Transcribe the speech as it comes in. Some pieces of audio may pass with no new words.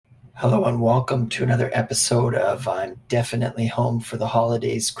Hello and welcome to another episode of I'm Definitely Home for the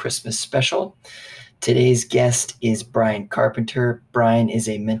Holidays Christmas Special. Today's guest is Brian Carpenter. Brian is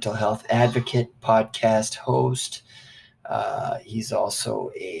a mental health advocate, podcast host. He's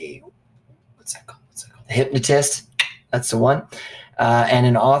also what's that called? A hypnotist. That's the one. And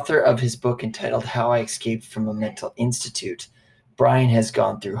an author of his book entitled How I Escaped from a Mental Institute. Brian has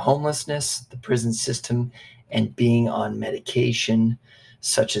gone through homelessness, the prison system, and being on medication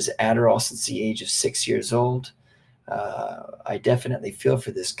such as Adderall since the age of 6 years old. I definitely feel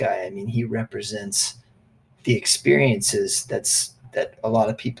for this guy. I mean, he represents the experiences that a lot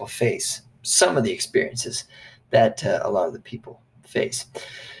of people face. Some of the experiences that a lot of the people face.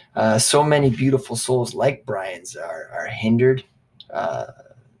 So many beautiful souls like Brian's are hindered. Uh,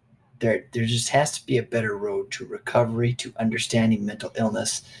 there just has to be a better road to recovery, to understanding mental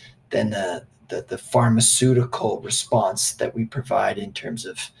illness than the pharmaceutical response that we provide in terms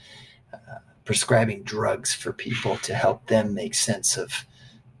of prescribing drugs for people to help them make sense of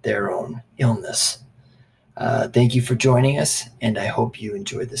their own illness. Thank you for joining us, and I hope you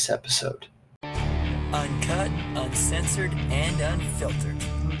enjoyed this episode. Uncut, uncensored, and unfiltered.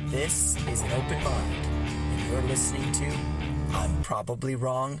 This is an open mind, and you're listening to I'm Probably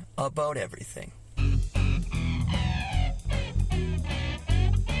Wrong About Everything.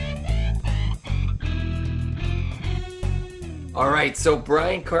 All right, so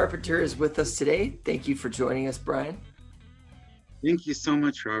Brian Carpenter is with us today. Thank you for joining us, Brian. Thank you so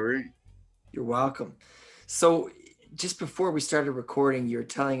much, Robert. You're welcome. So just before we started recording, you're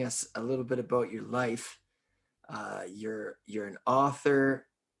telling us a little bit about your life. You're an author.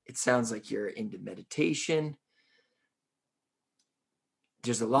 It sounds like you're into meditation.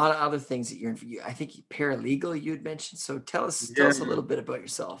 There's a lot of other things that you're in. I think paralegal you had mentioned. So tell us a little bit about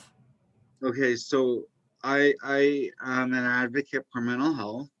yourself. Okay, so I am an advocate for mental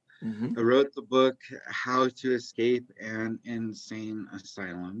health. Mm-hmm. I wrote the book How to Escape an Insane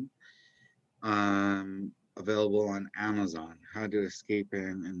Asylum, available on Amazon. How to Escape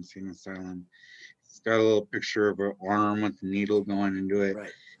an Insane Asylum. It's got a little picture of an arm with a needle going into it.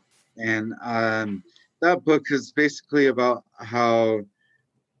 Right. And that book is basically about how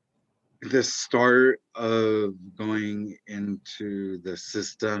the start of going into the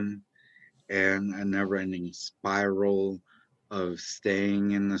system and a never-ending spiral of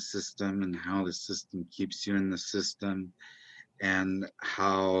staying in the system and how the system keeps you in the system and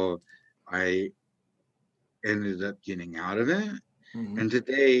how I ended up getting out of it. Mm-hmm. And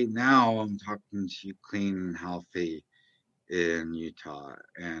today, now I'm talking to you clean and healthy in Utah,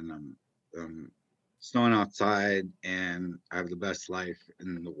 and I'm snowing outside, and I have the best life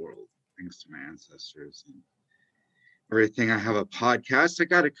in the world, thanks to my ancestors and everything. I have a podcast. I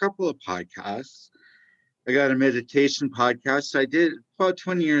got a couple of podcasts. I got a meditation podcast. I did about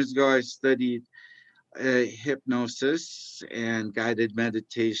 20 years ago. I studied hypnosis and guided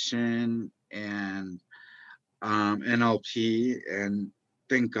meditation and NLP, and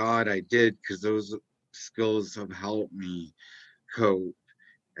thank God I did, because those skills have helped me cope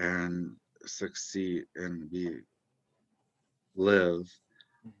and succeed and live.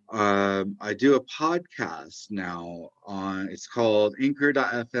 I do a podcast now it's called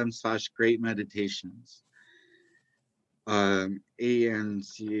anchor.fm/great meditations.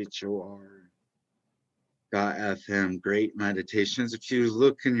 ANCHOR.FM, Great Meditations. If you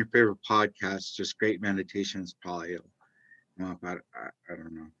look in your favorite podcast, just Great Meditations, probably I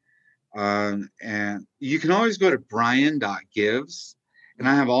don't know. And you can always go to brian.gives, and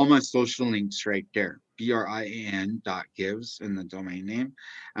I have all my social links right there. BRIAN.gives in the domain name.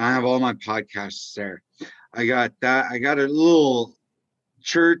 And I have all my podcasts there. I got that. I got a little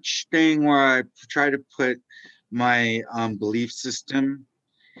church thing where I try to put my belief system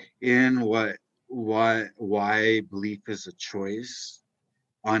in why belief is a choice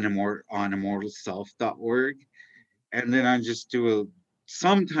on immortalself.org. And then I just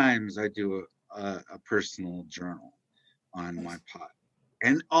sometimes I do a personal journal on my pod.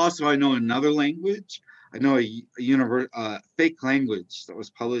 And also I know another language. I know a fake language that was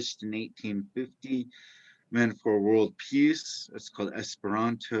published in 1850, meant for world peace. It's called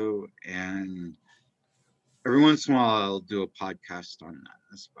Esperanto. And every once in a while I'll do a podcast on that.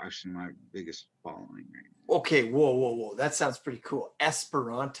 That's actually my biggest following right now. Okay, whoa. That sounds pretty cool.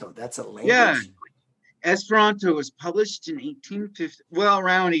 Esperanto, that's a language? Yeah. Esperanto was published in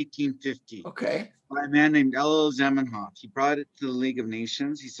around 1850. Okay. By a man named L.L. Zamenhof. He brought it to the League of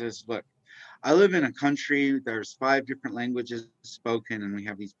Nations. He says, look, I live in a country, there's 5 different languages spoken, and we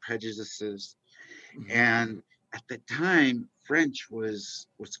have these prejudices. Mm-hmm. And at the time, French was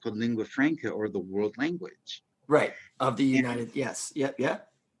what's called lingua franca, or the world language. Right, of the United, yes, yep.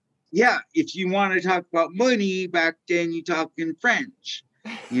 yeah, if you want to talk about money, back then you talk in French,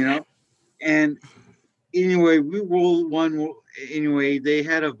 you know. And anyway, we ruled one. Anyway, they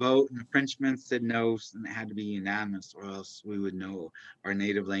had a vote, and the Frenchmen said no, and it had to be unanimous, or else we would know our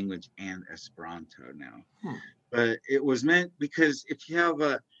native language and Esperanto now. But it was meant because if you have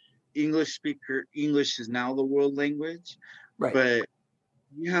a English speaker, English is now the world language, Right. but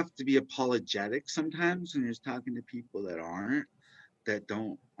you have to be apologetic sometimes when you're talking to people that aren't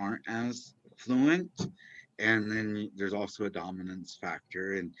as fluent, and then there's also a dominance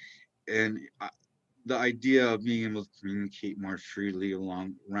factor, and the idea of being able to communicate more freely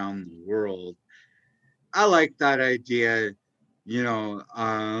around the world. I like that idea. You know,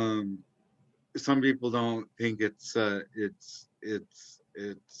 some people don't think it's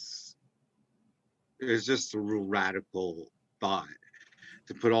just a real radical thought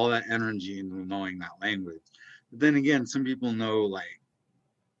to put all that energy into knowing that language. But then again, some people know like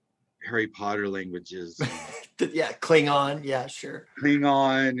Harry Potter languages, Yeah, Klingon. Yeah, sure.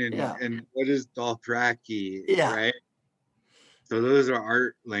 Klingon, Yeah. and what is Dothraki, Yeah. right? So those are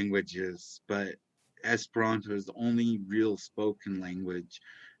art languages, but Esperanto is the only real spoken language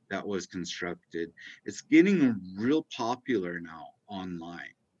that was constructed. It's getting real popular now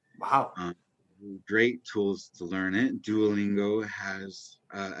online. Wow. Great tools to learn it. Duolingo has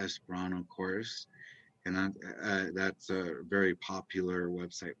Esperanto course, and that's a very popular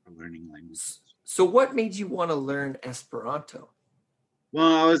website for learning languages. So what made you want to learn Esperanto?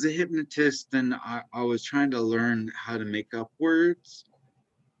 Well, I was a hypnotist, and I was trying to learn how to make up words.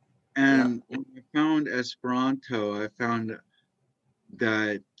 And when I found Esperanto, I found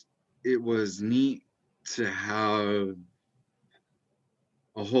that it was neat to have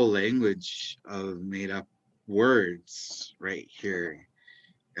a whole language of made up words right here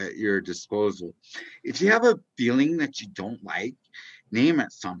at your disposal. If you have a feeling that you don't like, name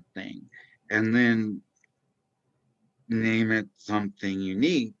it something, and then name it something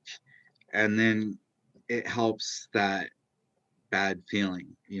unique, and then it helps that bad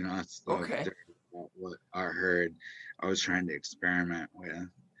feeling. You know, that's what I heard. I was trying to experiment with.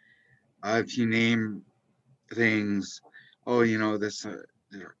 If you name things, oh, you know, this,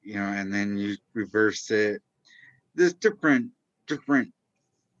 you know, and then you reverse it. There's different.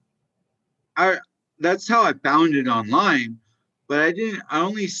 I That's how I found it online, but I didn't. I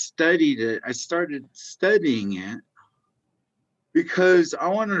only studied it. I started studying it because I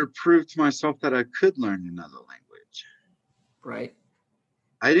wanted to prove to myself that I could learn another language. Right.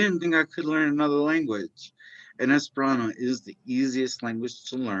 I didn't think I could learn another language. And Esperanto is the easiest language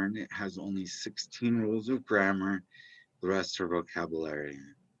to learn. It has only 16 rules of grammar. The rest are vocabulary.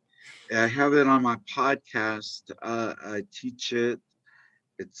 I have it on my podcast. I teach it.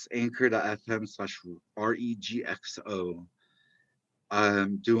 It's anchor.fm/regxo.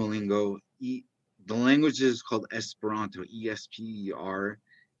 Duolingo. The language is called Esperanto. Esperanto.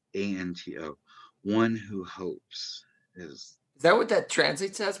 One who hopes is. Is that what that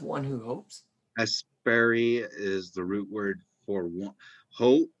translates as? One who hopes? Esperi is the root word for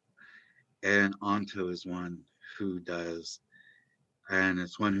hope, and onto is one who does, and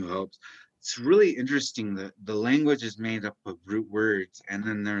it's one who hopes. It's really interesting that the language is made up of root words, and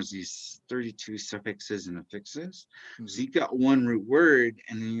then there's these 32 suffixes and affixes. So you got one root word,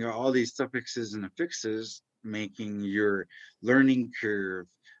 and then you got all these suffixes and affixes, making your learning curve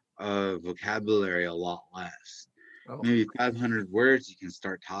of vocabulary a lot less. Maybe 500 words, you can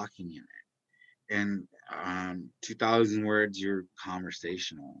start talking in it. And 2,000 words, you're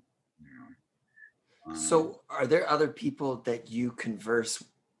conversational. You know? So are there other people that you converse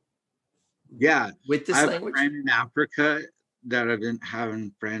with this I have language? a friend in Africa that I've been having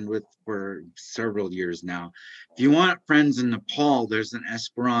a friend with for several years now. If you want friends in Nepal, there's an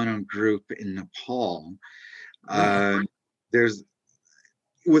Esperanto group in Nepal. There's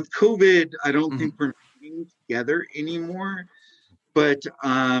with COVID, I don't think we're meeting together anymore, but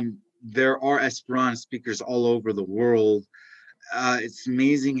there are Esperanto speakers all over the world. It's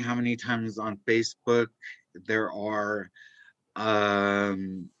amazing how many times on Facebook there are.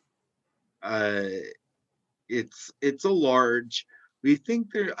 It's a large. I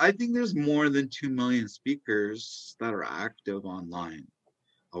think there's more than 2 million speakers that are active online,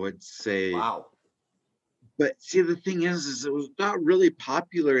 I would say. Wow. But see, the thing is it was not really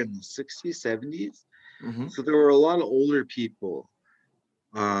popular in the 60s, 70s. So there were a lot of older people.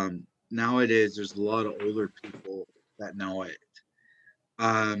 Nowadays, there's a lot of older people that know it.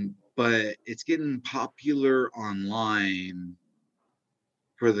 But it's getting popular online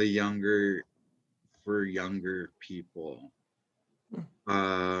for younger people.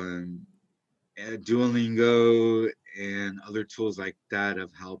 Duolingo and other tools like that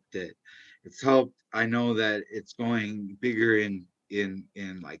have helped it. It's helped. I know that it's going bigger in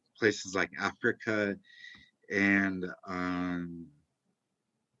like places like Africa, and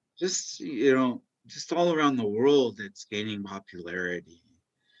just just all around the world. It's gaining popularity.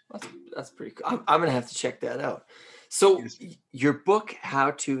 That's pretty cool. I'm gonna have to check that out. So Yes. your book,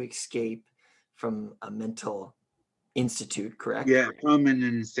 How to Escape from a Mental Institute, correct? Yeah, from an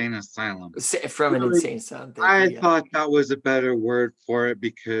insane asylum. From an Really, insane asylum. Thank I you. Yeah. thought that was a better word for it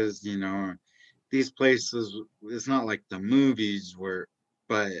because these places. It's not like the movies where,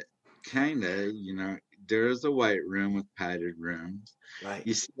 but kind of there's a white room with padded rooms. Right.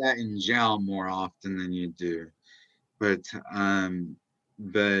 You see that in jail more often than you do, but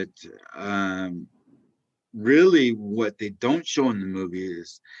but um really what they don't show in the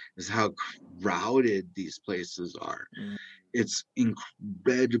movies is how crowded these places are. Mm. It's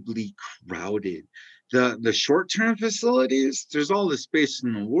incredibly crowded. The short-term facilities, there's all the space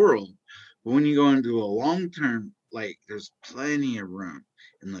in the world, but when you go into a long-term, like there's plenty of room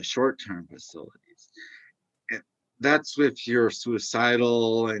in the short-term facilities. And that's if you're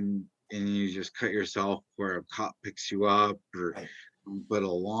suicidal and you just cut yourself where a cop picks you up, or Right. but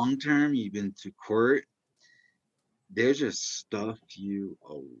a long term, you've been to court, they just stuff you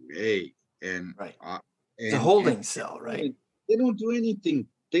away, and Right. uh, It's a and holding cell, right? they don't do anything.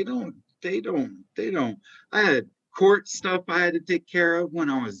 They don't. I had court stuff I had to take care of when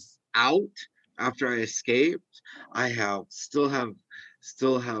I was out after I escaped. I still have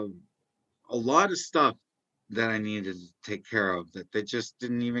a lot of stuff that I needed to take care of that they just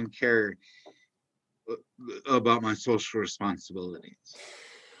didn't even care about my social responsibilities.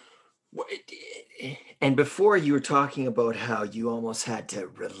 And before you were talking about how you almost had to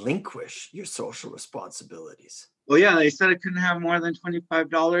relinquish your social responsibilities. Well, yeah, they said I couldn't have more than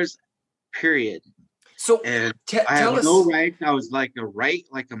 $25, period. So And I tell have no us. right. I was like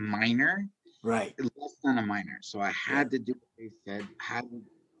a minor, Right. less than a minor. So I Yeah. had to do what they said,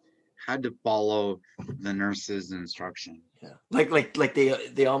 had to follow the nurse's instruction. Yeah. Like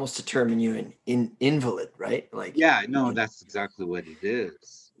they almost determine you an invalid, right? Like, Yeah, no, that's exactly what it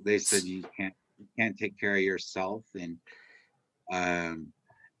is. They said you can't take care of yourself, and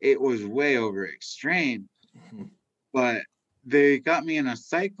it was way over extreme. Mhm. But they got me in a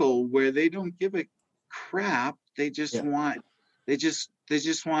cycle where they don't give a crap. Yeah. They just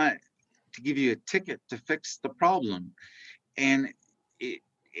want to give you a ticket to fix the problem. And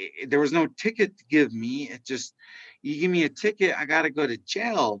there was no ticket to give me. It just, you give me a ticket, I got to go to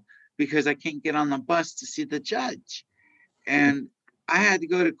jail because I can't get on the bus to see the judge. And I had to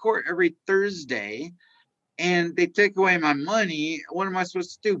go to court every Thursday, and they take away my money. What am I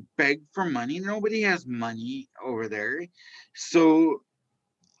supposed to do? Beg for money? Nobody has money over there. So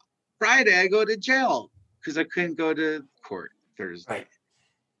Friday I go to jail because I couldn't go to court Thursday. Right.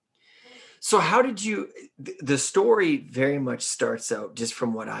 So how did you, the story very much starts out, just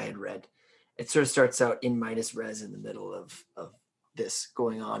from what I had read, it sort of starts out in Midas Res in the middle of this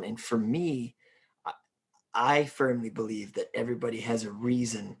going on. And for me, I firmly believe that everybody has a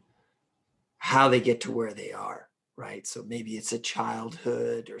reason how they get to where they are, right? So maybe it's a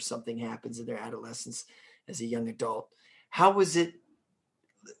childhood or something happens in their adolescence as a young adult. How was it?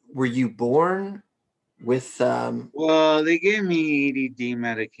 Were you born with Well, they gave me ADD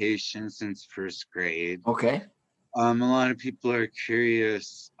medication since first grade. okay. A lot of people are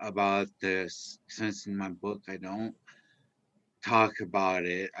curious about this. Since in my book I don't talk about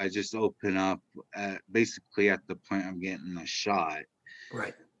it, I just open up basically at the point I'm getting the shot.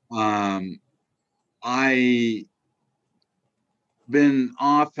 Right. I been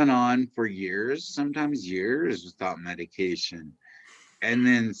off and on for years, sometimes years without medication. And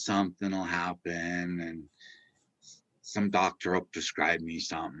then something will happen and some doctor will prescribe me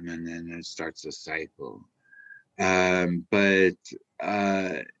something, and then it starts a cycle. But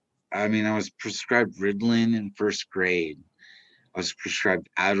I mean, I was prescribed Ritalin in first grade. I was prescribed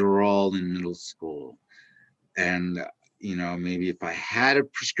Adderall in middle school. And, maybe if I had a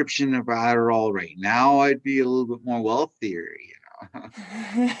prescription of Adderall right now, I'd be a little bit more wealthier,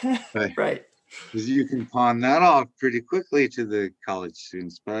 But Right. because you can pawn that off pretty quickly to the college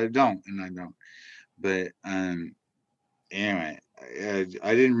students, but I don't. But anyway, I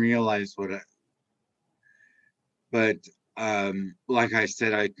didn't realize but like I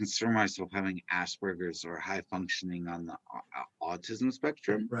said, I consider myself having Asperger's or high functioning on the autism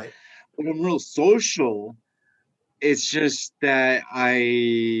spectrum. Right. But I'm real social. It's just that I've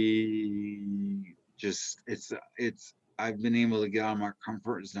been able to get out of my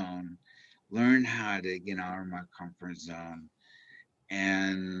comfort zone, learn how to get out of my comfort zone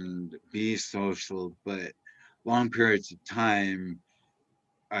and be social. But long periods of time,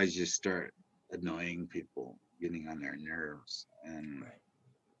 I just start annoying people, getting on their nerves, and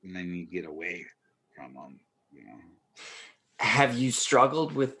then you get away from them, you know. Have you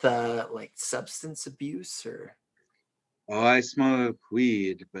struggled with like substance abuse or? Oh, I smoke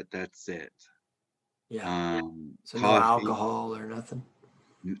weed, but that's it. Yeah. So no Coffee, alcohol or nothing?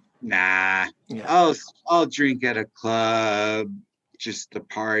 nah. Yeah. I'll drink at a club, just a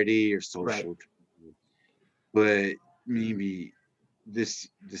party or social. Right. But maybe this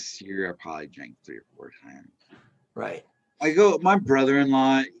year I probably drank 3 or 4 times. Right. My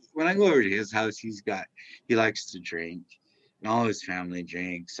brother-in-law, when I go over to his house, he likes to drink, and all his family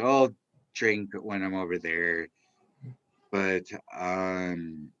drinks. So I'll drink when I'm over there. But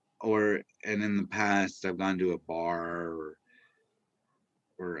and in the past I've gone to a bar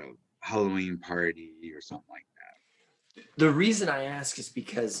or a Halloween party or something like that. The reason I ask is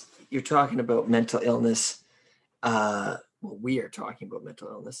because you're talking about mental illness. We are talking about mental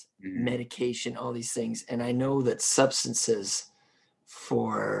illness, medication, all these things. And I know that substances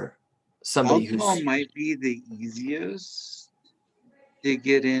for somebody alcohol might be the easiest to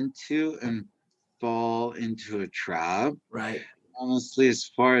get into and fall into a trap. Right. Honestly, as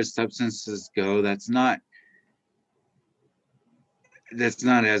far as substances go, that's not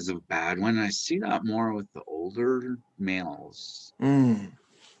as a bad one. I see that more with the older males.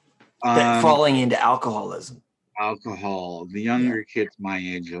 That falling into alcoholism. Alcohol. The younger kids my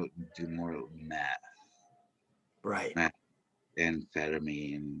age do more meth. Right. Meth,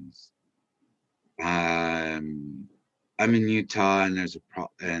 amphetamines. I'm in Utah, and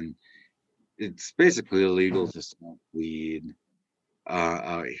and it's basically illegal to smoke weed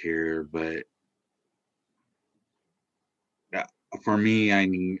out here, but for me, I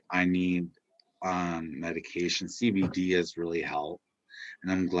need medication. CBD has really helped,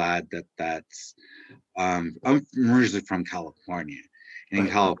 and I'm glad that's. I'm originally from California, and in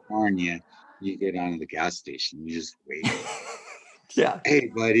California, you get on the gas station, you just wait. Yeah. Hey,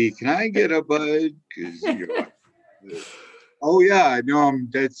 buddy, can I get a bud? Because oh yeah, no, I'm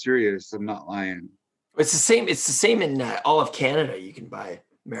dead serious. I'm not lying. It's the same. It's the same in all of Canada. You can buy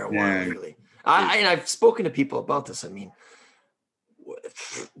marijuana legally. And I've spoken to people about this. I mean,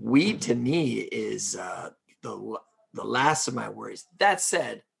 weed to me is the last of my worries. That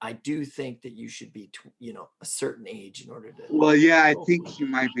said, I do think that you should be, a certain age in order to. Well, yeah, I think you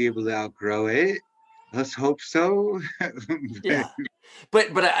might be able to outgrow it. Let's hope so. Yeah, but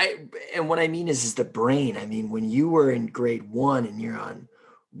and what I mean is the brain. I mean, when you were in grade 1 and you're on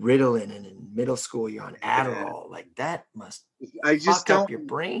Ritalin, and in middle school you're on Adderall, like that must fuck up your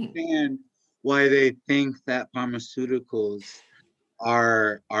brain. Understand why they think that pharmaceuticals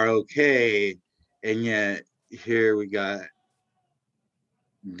are okay, and yet here we got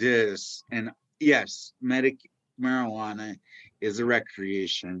this. And yes, marijuana is a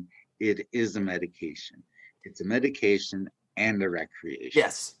recreation. It is a medication. It's a medication and a recreation.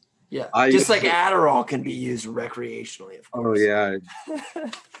 Yes. Yeah. Just like Adderall can be used recreationally, of course. Oh yeah.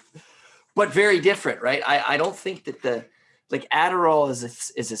 But very different, right? I don't think that Adderall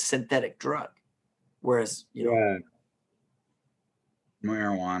is a synthetic drug, whereas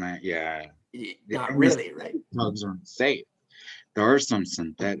marijuana, not really, right? Drugs aren't safe. There are some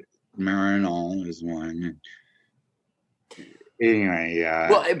synthetic. Marinol is one. Anyway, yeah.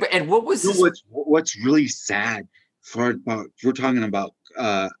 Well, and what was what's really sad we're talking about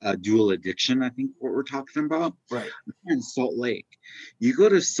a dual addiction, I think what we're talking about. Right. In Salt Lake. You go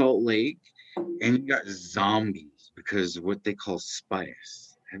to Salt Lake and you got zombies because of what they call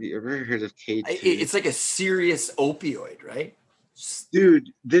spice. Have you ever heard of K2? It's like a serious opioid, right? Dude,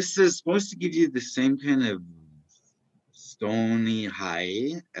 this is supposed to give you the same kind of stony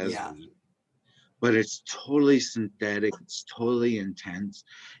high as weed, but it's totally synthetic. It's totally intense.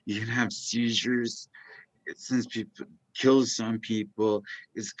 You can have seizures. It sends people, kills some people.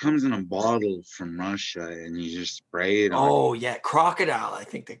 It comes in a bottle from Russia, and you just spray it on. Oh yeah, crocodile, I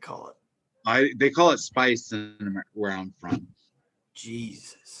think they call it. They call it spice where I'm from.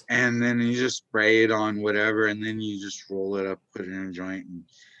 Jesus. And then you just spray it on whatever, and then you just roll it up, put it in a joint, and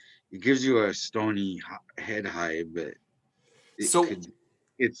it gives you a stony head high, but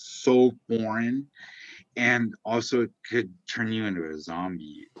it's so foreign, and also it could turn you into a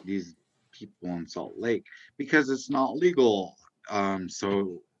zombie. These people in Salt Lake, because it's not legal.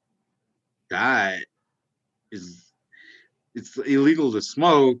 So that it's illegal to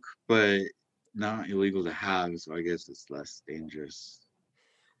smoke, but not illegal to have. So I guess it's less dangerous.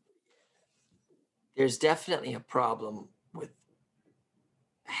 There's definitely a problem with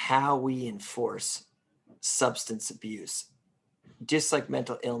how we enforce substance abuse. Just like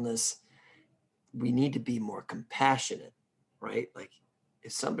mental illness, we need to be more compassionate, right? Like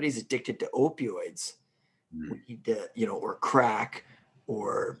if somebody's addicted to opioids, we need to, or crack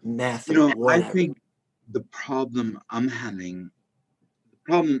or meth or I whatever. think the problem I'm having,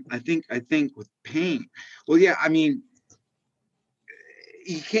 I think with pain. Well, yeah, I mean,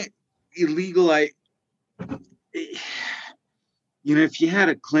 you can't illegalize. If you had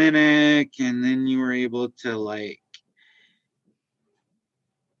a clinic and then you were able to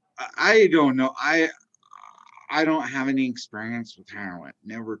I don't know. I don't have any experience with heroin.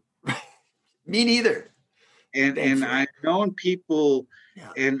 Never. Me neither. And I've known people,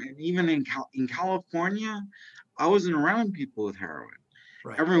 yeah. and even in California, I wasn't around people with heroin.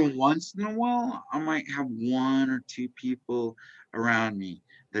 Right. Every once in a while, I might have one or two people around me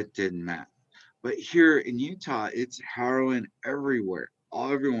that did meth. But here in Utah, it's heroin everywhere.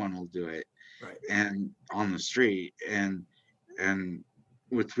 Everyone will do it, right? And on the street, and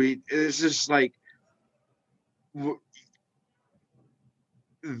with weed, it's just like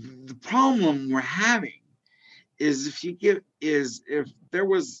the problem we're having is if there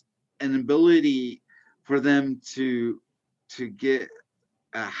was an ability for them to get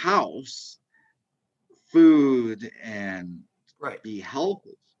a house, food, and be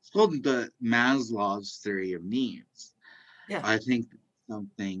healthy. It's called the Maslow's theory of needs. Yeah. I think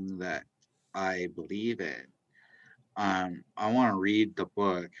something that I believe in. I want to read the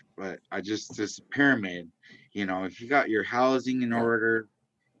book, but this pyramid, if you got your housing in order,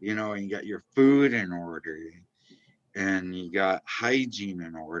 and you got your food in order, and you got hygiene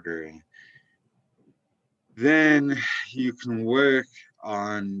in order, then you can work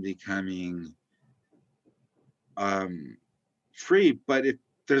on becoming free. But if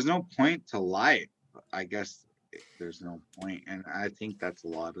there's no point to life, I guess there's no point. And I think that's a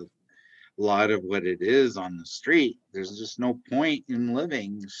lot of what it is on the street. There's just no point in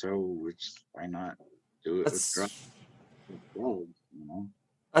living, so why not do it with drugs?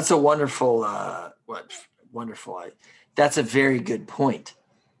 That's a wonderful that's a very good point.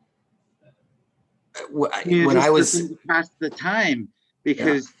 When I was pass the time,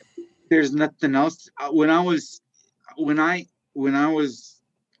 because there's nothing else.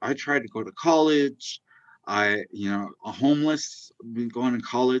 I tried to go to college. A homeless, been going to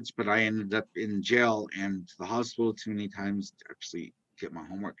college, but I ended up in jail and to the hospital too many times to actually get my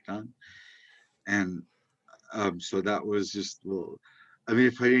homework done. And so that was just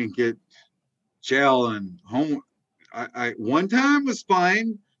if I didn't get jail and home, I one time was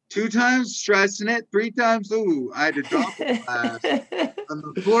fine, 2 times stressing it, 3 times I had to drop a class. And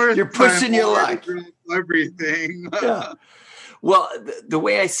the 4th you're pushing your luck. Everything. Yeah. Well, the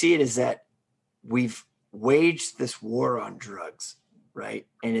way I see it is that we've waged this war on drugs, right?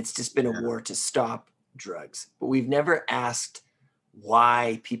 And it's just been a war to stop drugs, but we've never asked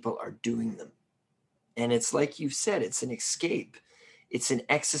why people are doing them. And it's like you said, it's an escape. It's an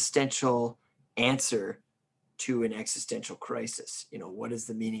existential answer to an existential crisis. What is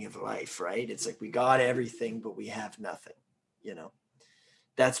the meaning of life, right? It's like we got everything, but we have nothing,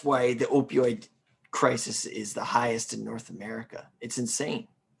 That's why the opioid crisis is the highest in North America. It's insane.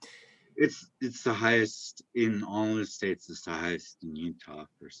 It's the highest in all the states. It's the highest in Utah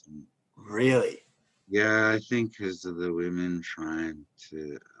for some. Really? Yeah, I think because of the women trying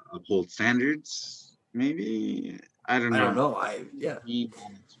to uphold standards. Maybe I don't know.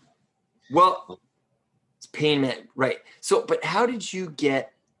 Well, it's pain, right? So, but how did you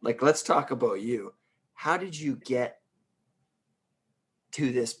get? Let's talk about you. How did you get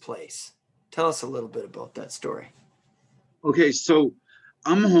to this place? Tell us a little bit about that story. Okay, so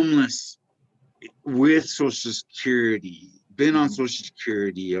I'm homeless with Social Security. Been on Social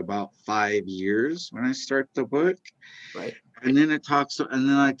Security about 5 years when I start the book. Right. And then I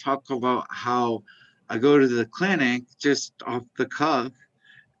talk about how I go to the clinic just off the cuff.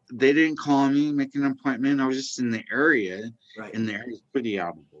 They didn't call me, make an appointment. I was just in the area. Right. And the area is pretty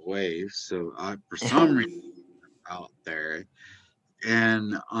out of the way. So for some reason out there.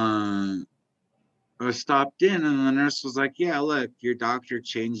 And I stopped in, and the nurse was like, "Yeah, look, your doctor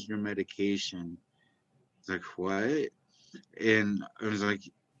changed your medication." It's like, "What?" And I was like,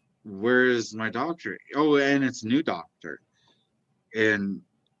 "Where is my doctor?" "Oh, and it's a new doctor." And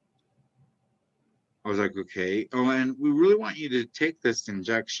I was like, "Okay." "Oh, and we really want you to take this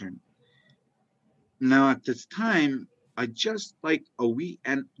injection." Now, at this time, I just a week,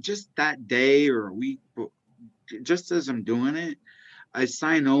 and just that day or a week, just as I'm doing it, I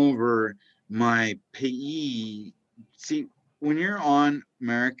sign over my payee. See, when you're on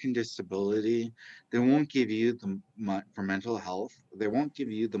American disability, they won't give you for mental health. They won't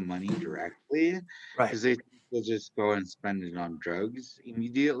give you the money directly, right? Because they they'll just go and spend it on drugs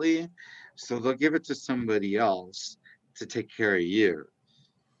immediately. So they'll give it to somebody else to take care of you.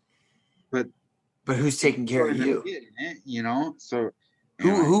 But who's taking care of you? So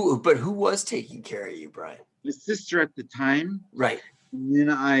anyway, Who was taking care of you, Brian? my sister at the time. Right. And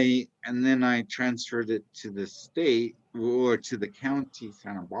then I transferred it to the state or to the county,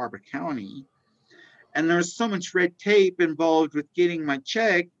 Santa Barbara County. And there was so much red tape involved with getting my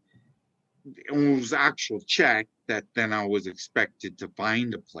check. It was actual check that then I was expected to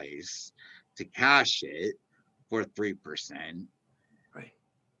find a place to cash it for 3%. Right.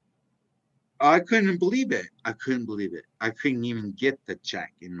 I couldn't believe it. I couldn't even get the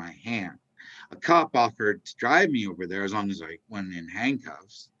check in my hand. A cop offered to drive me over there as long as I went in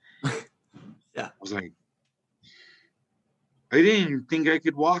handcuffs. Yeah. I was like, I didn't even think I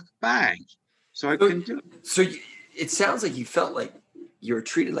could walk back. So I couldn't do it. So it sounds like you felt like you were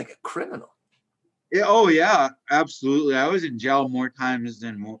treated like a criminal. Yeah, oh yeah, absolutely. I was in jail more times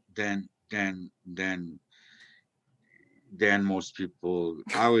than most people.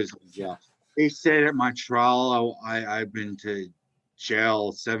 I was, yeah. They said at my trial, I've been to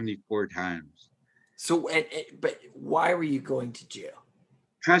jail 74 times. So, but why were you going to jail?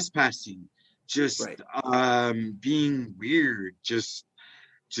 Trespassing, just right. Being weird, just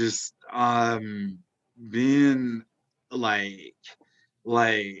being like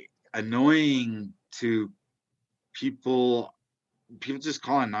annoying to people just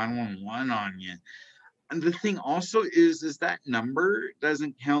calling 911 on you. And the thing also is that number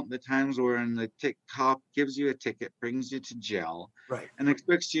doesn't count the times where the cop gives you a ticket, brings you to jail, right, and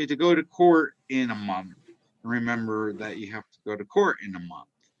expects you to go to court in a month. Remember that you have to go to court in a month.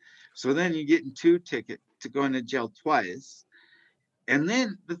 So then you get 2 tickets to go into jail twice. And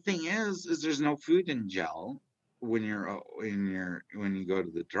then the thing is there's no food in jail when you go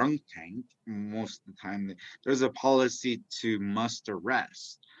to the drunk tank. Most of the time there's a policy to must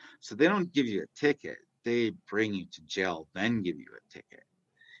arrest. So they don't give you a ticket. They bring you to jail, then give you a ticket.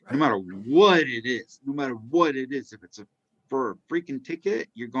 Right. No matter what it is. If it's for a freaking ticket,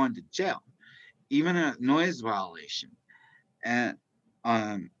 you're going to jail. Even a noise violation. And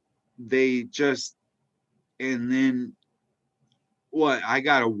then I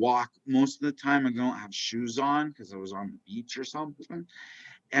gotta walk most of the time. I don't have shoes on because I was on the beach or something,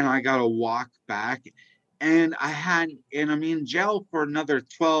 and I gotta walk back. And I'm in jail for another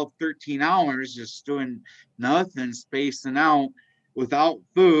 12, 13 hours, just doing nothing, spacing out without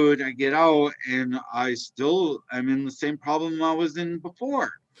food. I get out and I'm in the same problem I was in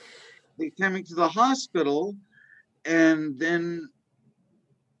before. They take me to the hospital, and then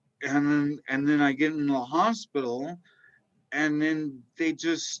I get in the hospital, and then they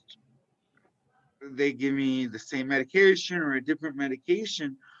give me the same medication or a different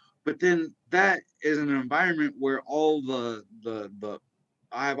medication. But then that is an environment where all I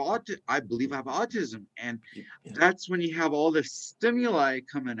believe I have autism. And that's when you have all the stimuli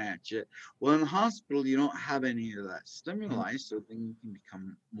coming at you. Well, in the hospital, you don't have any of that stimuli, so then you can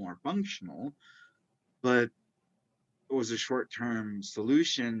become more functional. But it was a short-term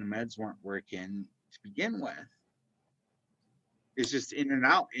solution. The meds weren't working to begin with. It's just in and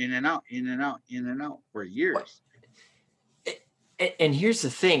out for years. And here's the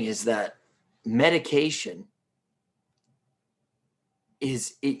thing is that medication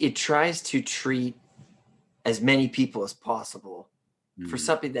it tries to treat as many people as possible for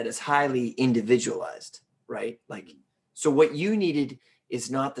something that is highly individualized, right? Like, so what you needed is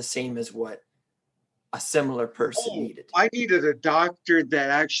not the same as what a similar person needed. I needed a doctor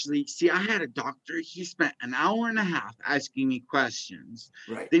that actually, I had a doctor, he spent an hour and a half asking me questions.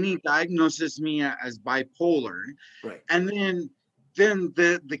 Right. Then he diagnoses me as bipolar. Right. And then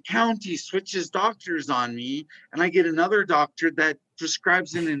the county switches doctors on me, and I get another doctor that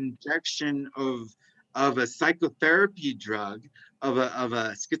prescribes an injection of a psychotherapy drug, of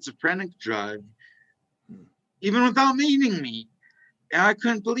a schizophrenic drug, even without meeting me. And I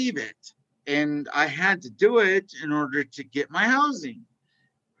couldn't believe it. And I had to do it in order to get my housing.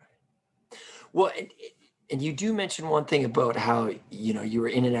 Well, and you do mention one thing about how, you were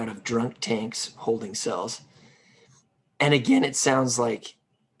in and out of drunk tanks holding cells. And again, it sounds like,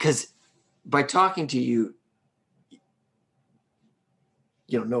 because by talking to you,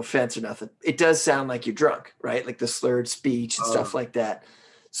 no offense or nothing, it does sound like you're drunk, right? Like the slurred speech and stuff like that.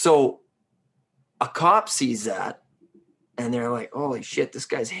 So a cop sees that and they're like, holy shit, this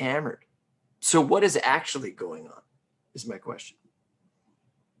guy's hammered. So what is actually going on is my question.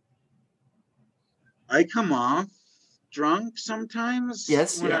 I come off drunk sometimes.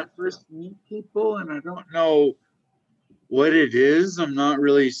 Yes, when I first meet people, and I don't know what it is. I'm not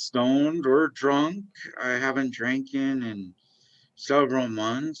really stoned or drunk. I haven't drank in several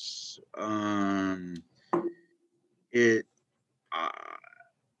months. It uh,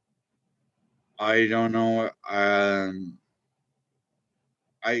 I don't know.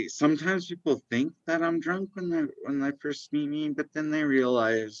 I sometimes people think that I'm drunk when they first meet me, but then they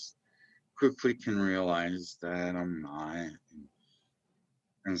quickly can realize that I'm not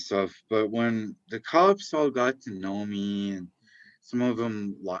and stuff. But when the cops all got to know me, and some of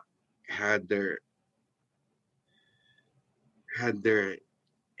them had their had their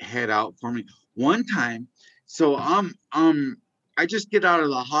head out for me one time. So I just get out of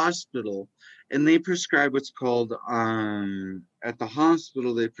the hospital, and they prescribe what's called at the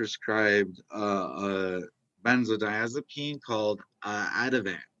hospital they prescribed a benzodiazepine called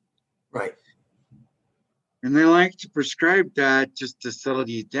Ativan. Right. And they like to prescribe that just to settle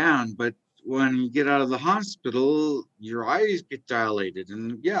you down. But when you get out of the hospital, your eyes get dilated.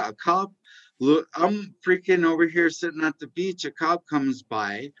 And yeah, a cop, look, I'm freaking over here sitting at the beach. A cop comes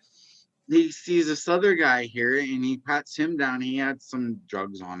by. He sees this other guy here and he pats him down. He had some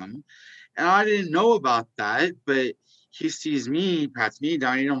drugs on him. And I didn't know about that, but he sees me, he pats me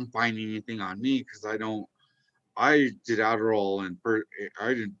down. He don't find anything on me because I did Adderall and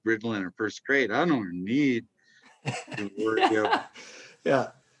I did Ritalin in first grade. I don't need to worry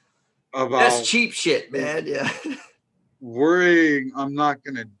Yeah. about That's cheap shit, man. Yeah. worrying I'm not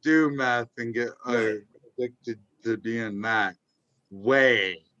gonna do meth and get addicted to being that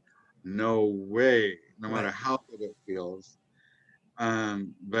way. No way, no matter how good it feels.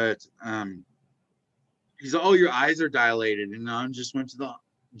 But he's oh, your eyes are dilated, and I just went to the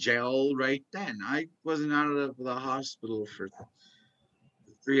jail right then. I wasn't out of the hospital for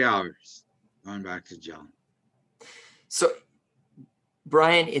 3 hours. Going back to jail. So,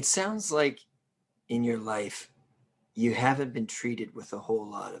 Brian, it sounds like in your life you haven't been treated with a whole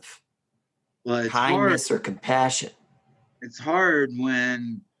lot of kindness or compassion. It's hard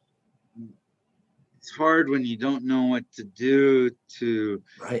when you don't know what to do to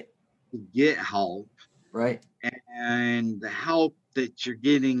get help. Right. And the help that you're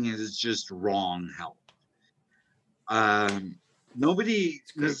getting is just wrong help. Nobody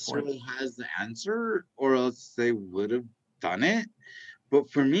necessarily has the answer, or else they would have done it. But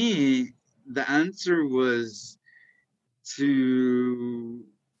for me, the answer was to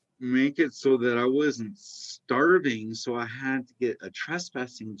make it so that I wasn't starving. So I had to get a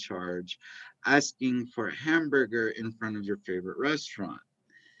trespassing charge asking for a hamburger in front of your favorite restaurant,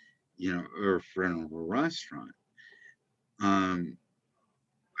 or in front of a restaurant.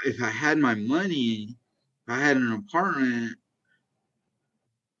 If I had my money, if I had an apartment,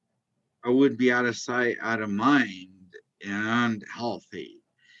 I would be out of sight, out of mind, and healthy.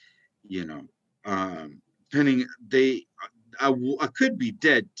 Depending, I could be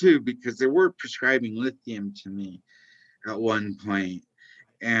dead too, because they were prescribing lithium to me at one point.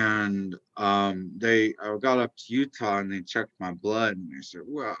 And I got up to Utah and they checked my blood and they said,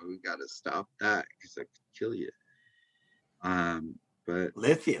 well, we got to stop that because that could kill you. But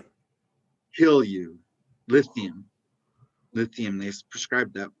lithium kill you. Lithium, they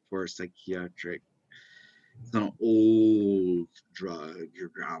prescribed that for psychiatric. It's an old drug. Your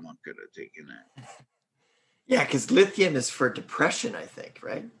grandma could have taken it. Yeah, because lithium is for depression, I think,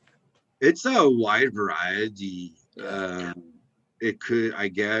 right? It's a wide variety. It could, I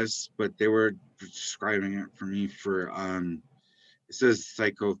guess, but they were prescribing it for me for it says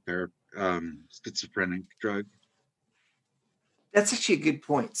psychotherapy, schizophrenic drug. That's actually a good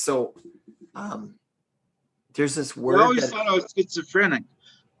point. So there's this word. I always thought I was schizophrenic,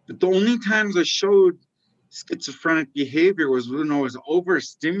 but the only times I showed schizophrenic behavior was when I was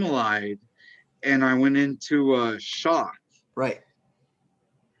overstimulated and I went into shock. Right.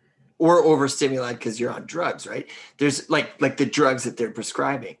 Or overstimulated because you're on drugs, right? There's like the drugs that they're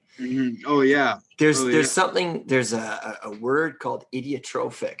prescribing. Mm-hmm. Oh yeah. There's something. There's a word called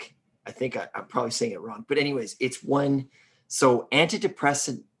idiotropic. I think I'm probably saying it wrong, but anyways, it's one. So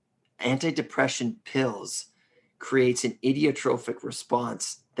antidepressant pills creates an idiotropic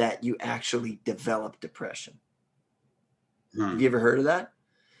response that you actually develop depression. Have you ever heard of that?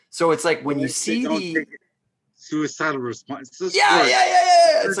 So it's like when you see the suicidal response. Yeah.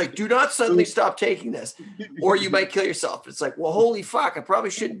 It's like, do not suddenly stop taking this, or you might kill yourself. It's like, well, holy fuck, I probably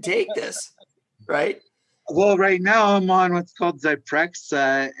shouldn't take this, right? Well, right now I'm on what's called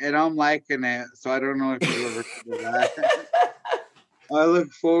Zyprexa, and I'm liking it. So I don't know if you ever heard of that. I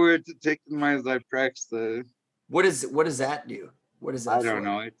look forward to taking my Zyprexa. What does that do? What is that? I don't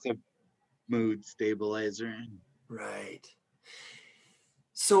know. It's a mood stabilizer. Right.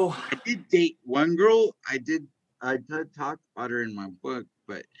 So I did date one girl. I did I did talk about her in my book,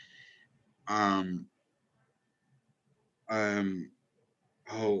 but um um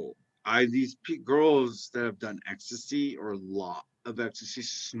oh, I these girls that have done ecstasy or a lot of ecstasy,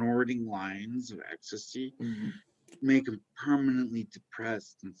 snorting lines of ecstasy, Mhm. make them permanently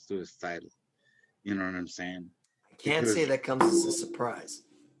depressed and suicidal. You know what I'm saying? I can't say Because that comes as a surprise.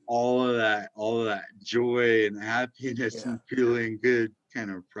 all of that joy and happiness Yeah. and feeling good kind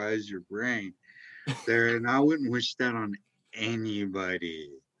of fries your brain there. And I wouldn't wish that on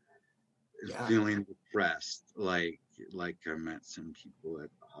anybody Yeah. feeling depressed, like I met some people at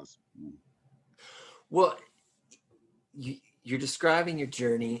the hospital. Well, you're describing your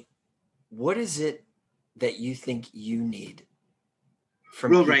journey. What is it that you think you need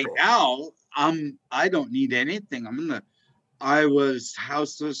from Well, right people? now, I don't need anything. I was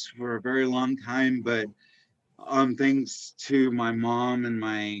houseless for a very long time, but thanks to my mom and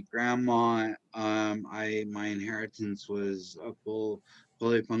my grandma, my inheritance was a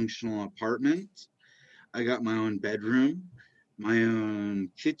fully functional apartment. I got my own bedroom, my own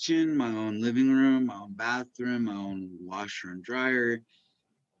kitchen, my own living room, my own bathroom, my own washer and dryer,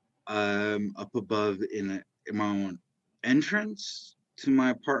 up above in my own entrance to my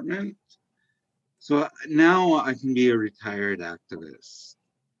apartment. So now I can be a retired activist,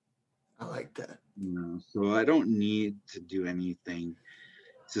 I like that. so I don't need to do anything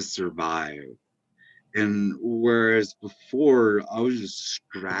to survive. And whereas before I was just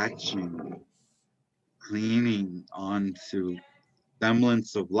scratching, cleaning onto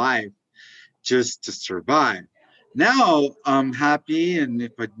semblance of life just to survive. Now I'm happy, and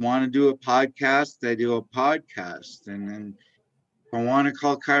if I want to do a podcast, I do a podcast. And then if I want to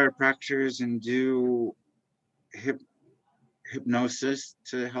call chiropractors and do hypnosis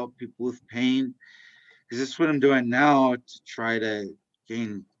to help people with pain, because that's what I'm doing now to try to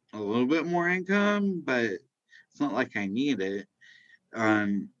gain a little bit more income, but it's not like I need it.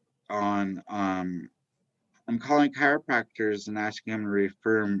 Um, on I'm calling chiropractors and asking them to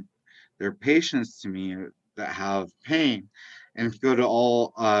refer their patients to me that have pain. And if you go to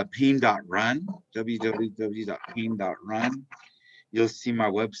all pain.run, www.pain.run, you'll see my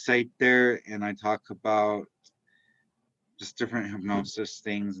website there, and I talk about just different hypnosis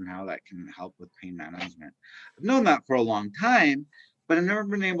things and how that can help with pain management. I've known that for a long time, but I've never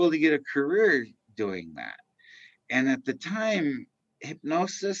been able to get a career doing that. And at the time,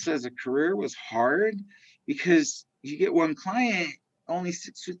 hypnosis as a career was hard because you get one client only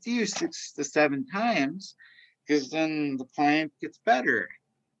sits with you 6 to 7 times, because then the client gets better.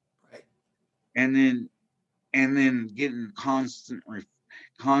 Right. And then getting constantly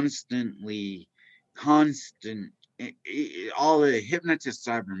constant all the hypnotists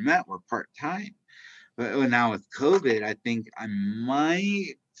I ever met were part-time. But now with COVID, I think I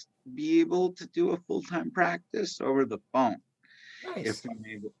might be able to do a full-time practice over the phone if Nice. I'm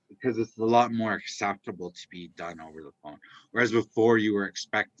able, because it's a lot more acceptable to be done over the phone. Whereas before you were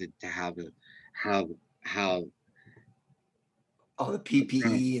expected to have All the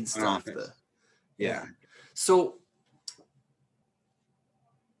PPE and an stuff. office. Yeah. Yeah. So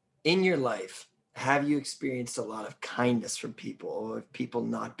in your life, have you experienced a lot of kindness from people, or have people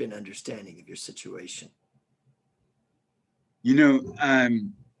not been understanding of your situation? You know,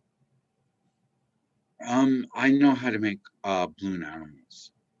 I know how to make balloon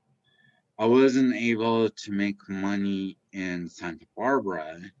animals. I wasn't able to make money in Santa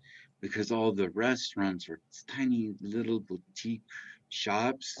Barbara because all the restaurants were tiny little boutique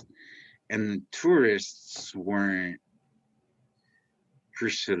shops, and the tourists weren't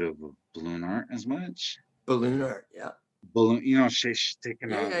appreciative of balloon art as much. Balloon art. Yeah. Balloon, taking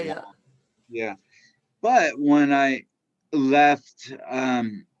Yeah. a Yeah. Yeah. long, yeah. But when I left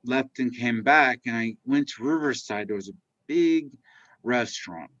and came back, and I went to Riverside, there was a big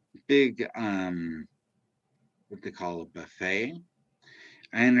restaurant, big what they call a buffet.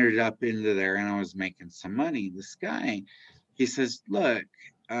 I ended up into there, and I was making some money. This guy, he says, "Look,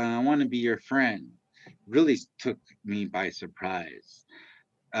 I want to be your friend." Really took me by surprise.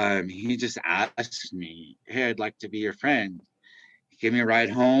 He just asked me, "Hey, I'd like to be your friend." He gave me a ride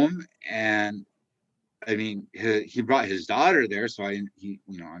home, and I mean, he brought his daughter there, so I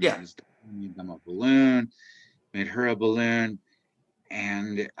Yeah. made them a balloon, made her a balloon,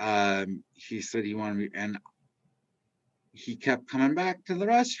 and he said he wanted me, and he kept coming back to the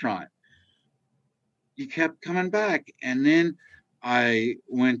restaurant. He kept coming back, and then I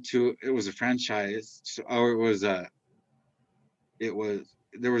went to, it was a franchise, or it was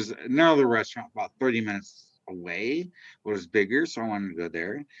there was another restaurant about 30 minutes away, but it was bigger, so I wanted to go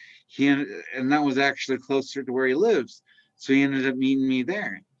there. And that was actually closer to where he lives, so he ended up meeting me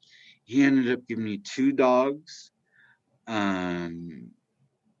there. He ended up giving me 2 dogs, a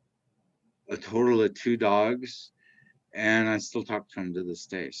total of 2 dogs, and I still talk to him to this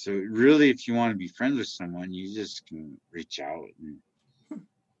day. So really, if you want to be friends with someone, you just can reach out.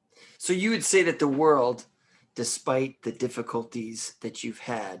 So you would say that the world, despite the difficulties that you've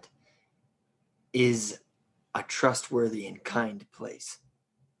had, is a trustworthy and kind place.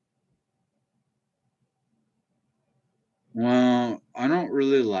 Well, I don't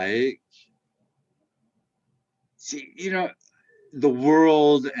really see, the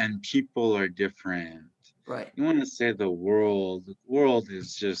world and people are different. Right. You want to say the world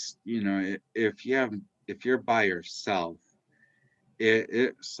is just, if you're by yourself,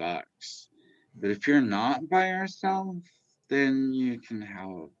 it sucks. But if you're not by yourself, then it could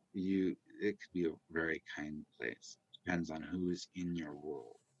be a very kind place. Depends on who's in your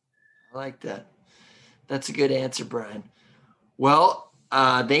world. I like that. That's a good answer, Brian. Well,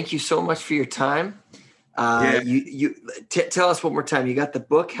 thank you so much for your time. You tell us one more time. You got the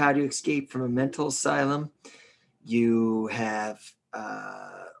book, How to Escape from a Mental Asylum. You have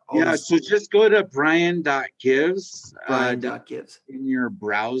so just go to brian.gives. Brian.gives. In your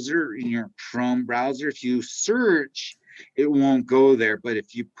browser, in your Chrome browser. If you search, it won't go there. But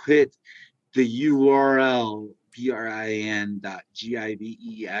if you put the URL BRIN.GIVES,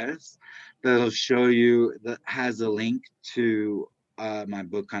 that'll show you, that has a link to my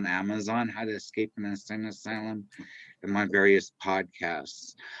book on Amazon, How to Escape an Insane Asylum, and my various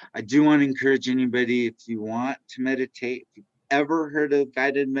podcasts. I do want to encourage anybody, if you want to meditate, if you've ever heard of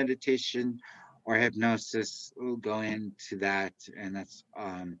guided meditation or hypnosis, we'll go into that, and that's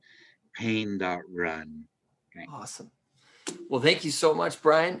pain.run. Okay. Awesome. Well, thank you so much,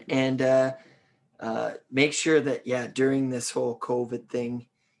 Brian. And make sure that, during this whole COVID thing,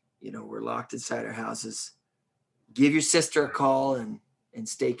 we're locked inside our houses. Give your sister a call and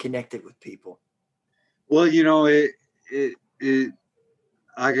stay connected with people. Well, it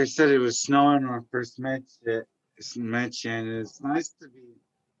like I said, it was snowing when I first mentioned. It's nice to be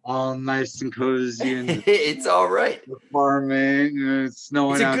all nice and cozy in the it's all right. Apartment. It's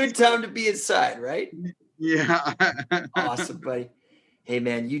snowing. It's a good time to be inside, right? Yeah. Awesome, buddy. Hey,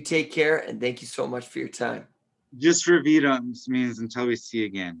 man, you take care, and thank you so much for your time. Just revidums means until we see you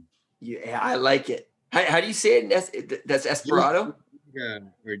again. Yeah, I like it. How do you say it? That's Esperanto? Yeah,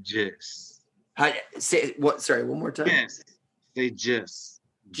 or just. Say what? Sorry, one more time. Yes. Say just.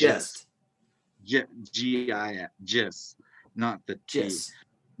 Just. G-I-S. Just. Not the T. Just.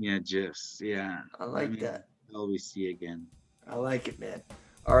 Yeah, just. Yeah. I like that. Until we see you again. I like it, man.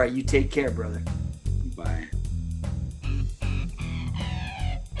 All right, you take care, brother. Bye.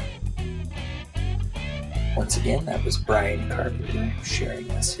 Once again, that was Brian Carpenter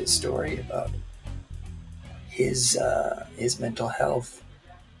sharing us his story about his mental health,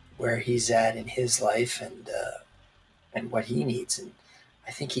 where he's at in his life, and what he needs. And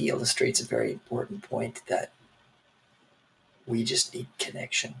I think he illustrates a very important point, that we just need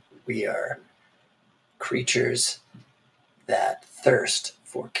connection. We are creatures that thirst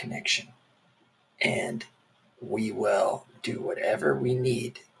for connection, and we will do whatever we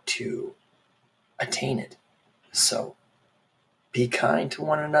need to attain it. So be kind to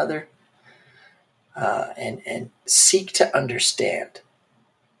one another, and seek to understand.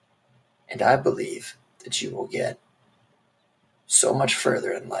 And I believe that you will get so much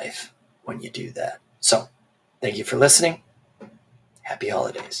further in life when you do that. So thank you for listening. Happy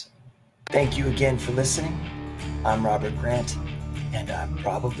holidays. Thank you again for listening. I'm Robert Grant, and I'm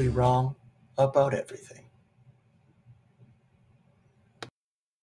probably wrong about everything.